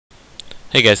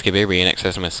Hey guys, SKYRIM in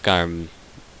access to my Skyrim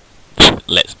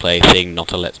Let's Play thing,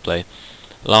 not a Let's Play.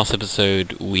 Last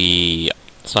episode we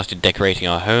started decorating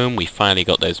our home, we finally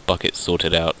got those buckets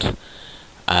sorted out,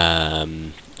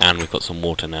 and we've got some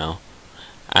water now.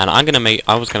 And I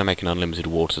was gonna make an unlimited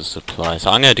water supply, so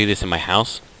I'm gonna do this in my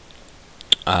house,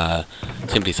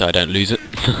 simply so I don't lose it.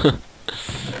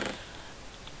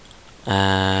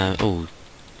 Oh,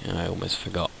 I almost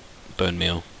forgot bone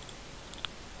meal.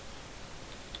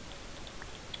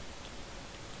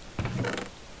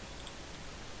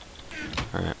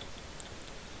 Alright.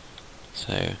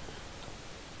 So,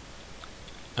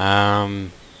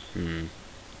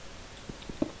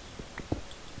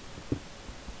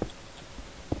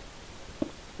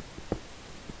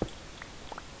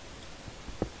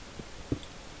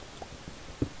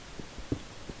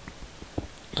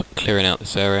 clearing out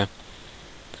this area.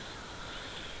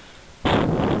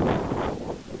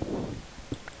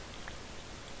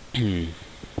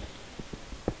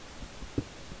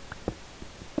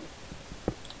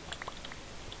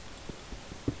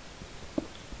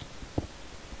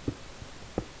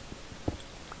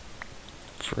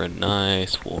 For a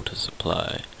nice water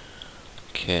supply.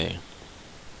 Okay.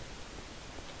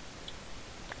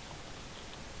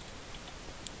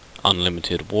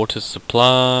 Unlimited water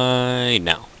supply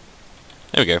now.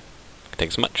 There we go. Take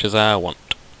as much as I want.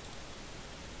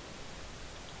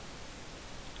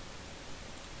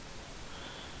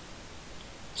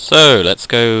 So let's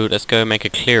go make a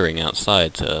clearing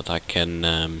outside so that I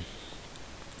can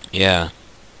yeah,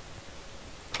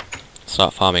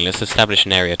 start farming. Let's establish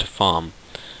an area to farm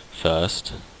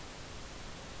first.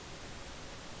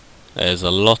 There's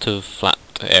a lot of flat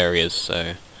areas,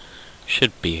 so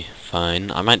should be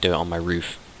fine. I might do it on my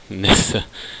roof in this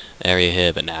area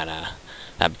here, but nah.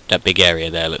 That big area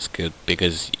there looks good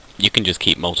because you can just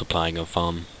keep multiplying your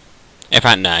farm. In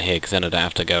fact, nah, here, because then I don't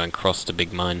have to go and cross the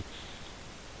big mine.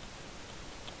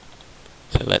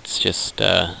 So let's just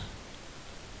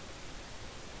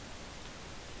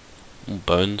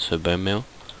bones for bone meal.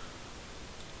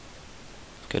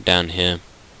 Go down here.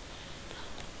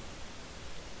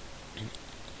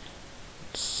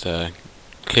 Let's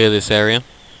clear this area.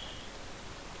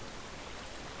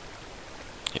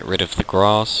 Get rid of the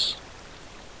grass.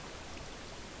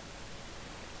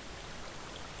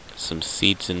 Some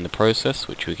seeds in the process,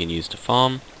 which we can use to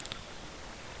farm.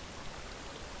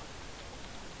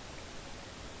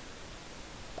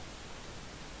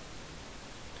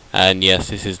 And yes,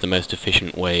 this is the most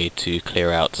efficient way to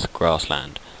clear out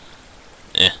grassland.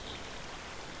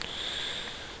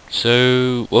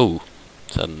 So, whoa,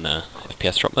 sudden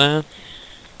FPS drop there.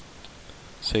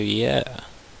 So yeah.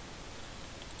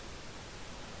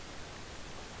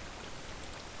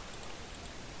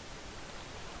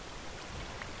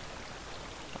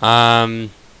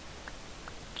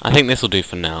 I think this will do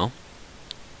for now.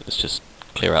 Let's just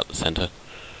clear out the center.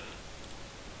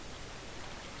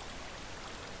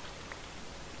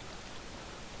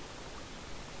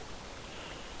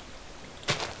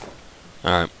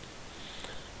 Alright.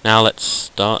 Now let's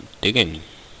start digging.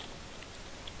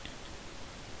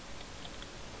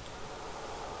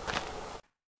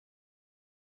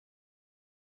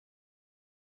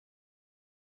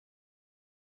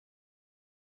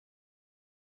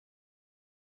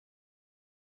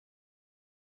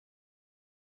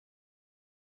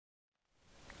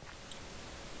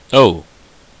 Oh.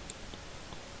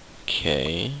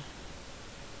 Okay.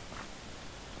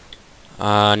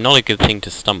 Not a good thing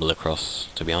to stumble across,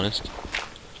 to be honest.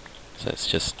 So let's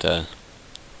just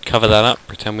cover that up,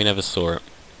 pretend we never saw it.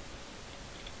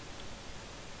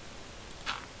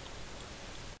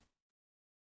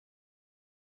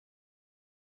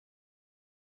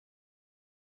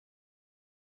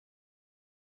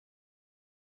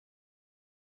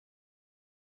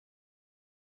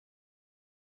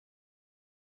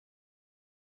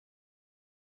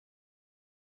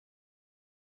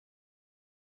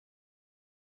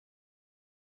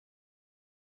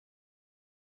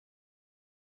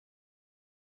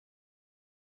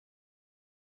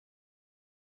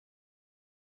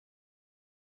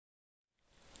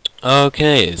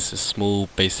 Okay, it's a small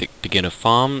basic beginner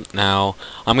farm. Now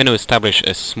I'm going to establish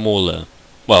a smaller,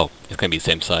 well, it's going to be the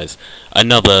same size,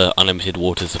 another unlimited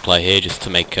water supply here just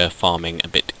to make farming a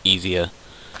bit easier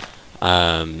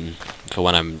for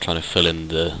when I'm trying to fill in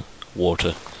the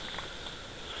water.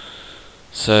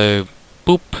 So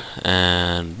boop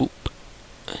and boop.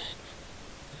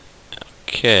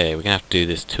 Okay, we're going to have to do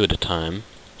this 2 at a time,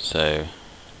 so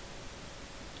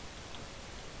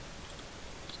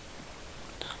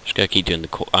just gonna keep doing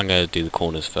I'm gonna do the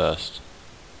corners first.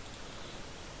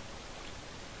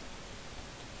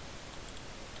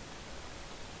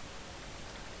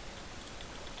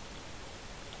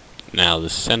 Now the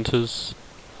centers.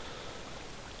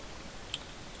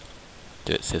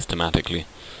 Do it systematically.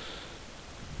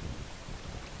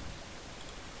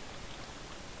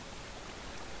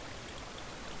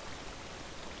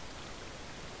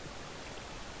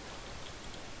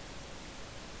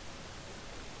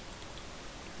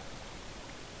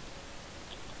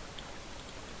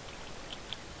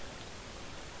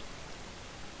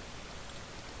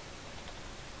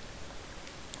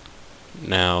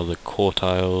 Now the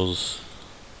quartiles.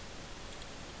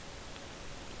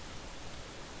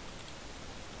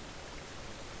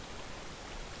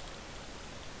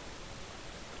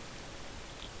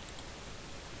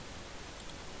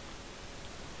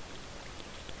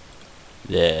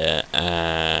 There,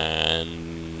 and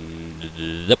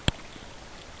zip.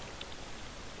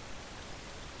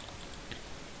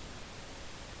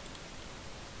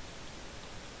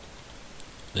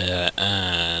 There,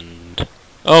 and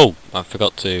oh, I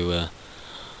forgot to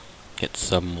get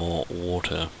some more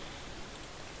water.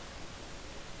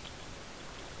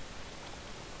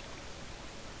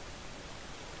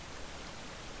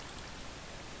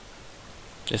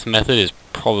 This method is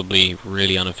probably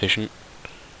really inefficient,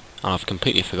 and I've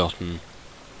completely forgotten.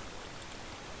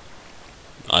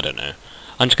 I don't know.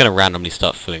 I'm just gonna randomly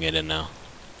start filling it in now,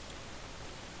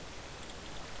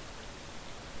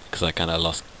 because I kind of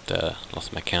lost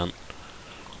my count.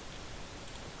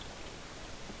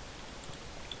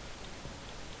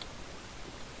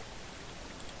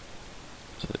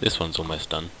 So this one's almost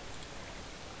done.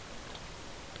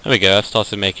 There we go. I've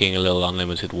started making a little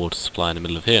unlimited water supply in the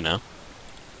middle of here now.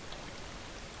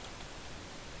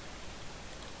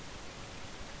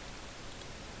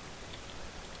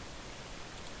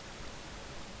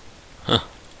 Huh.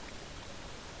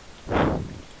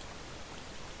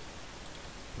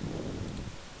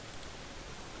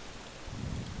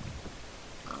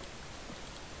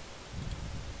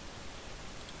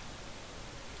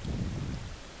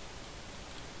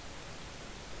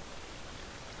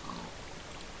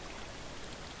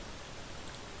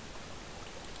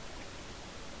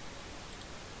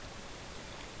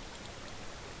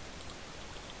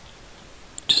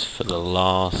 Just for the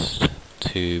last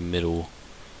two middle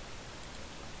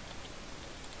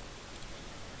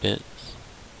bits.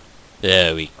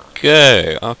 There we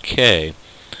go. Okay.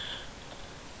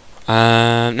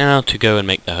 Now to go and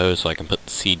make the hose so I can put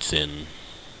the seeds in.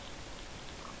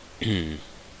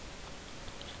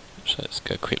 So let's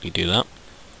go quickly do that.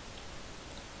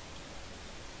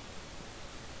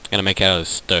 I'm gonna make it out of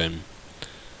stone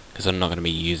because I'm not gonna be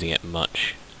using it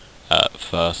much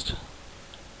first.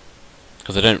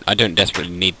 Because I don't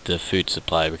desperately need the food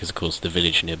supply because of course the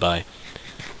village nearby.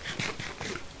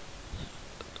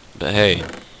 But hey,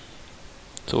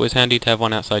 it's always handy to have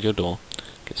one outside your door.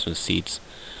 Get some seeds.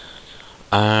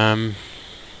 Put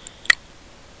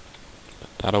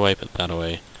that away, put that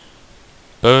away.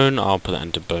 Bone, I'll put that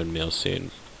into bone meal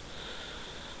soon.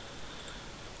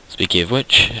 Speaking of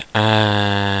which,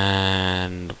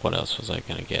 and what else was I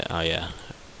gonna get? Oh yeah,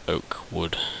 oak,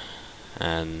 wood,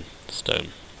 and stone.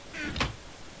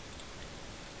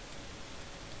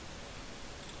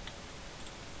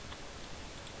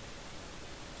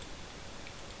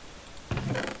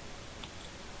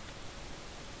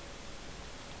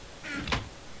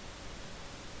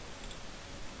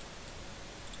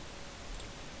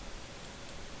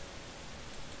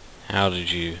 How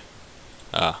did you...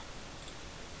 Ah.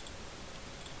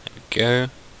 There we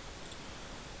go.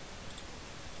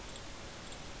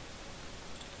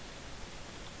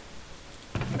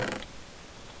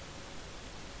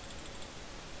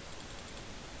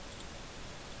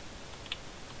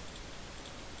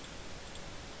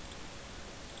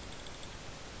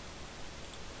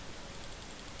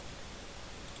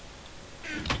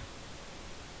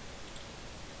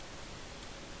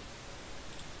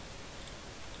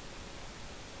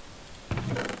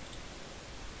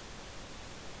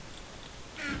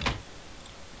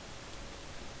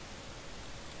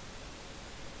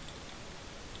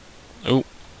 Oh.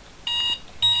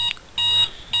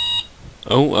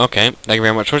 Oh, okay. Thank you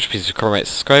very much for watching. Please comment,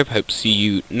 subscribe. Hope to see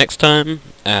you next time.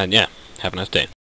 And yeah, have a nice day.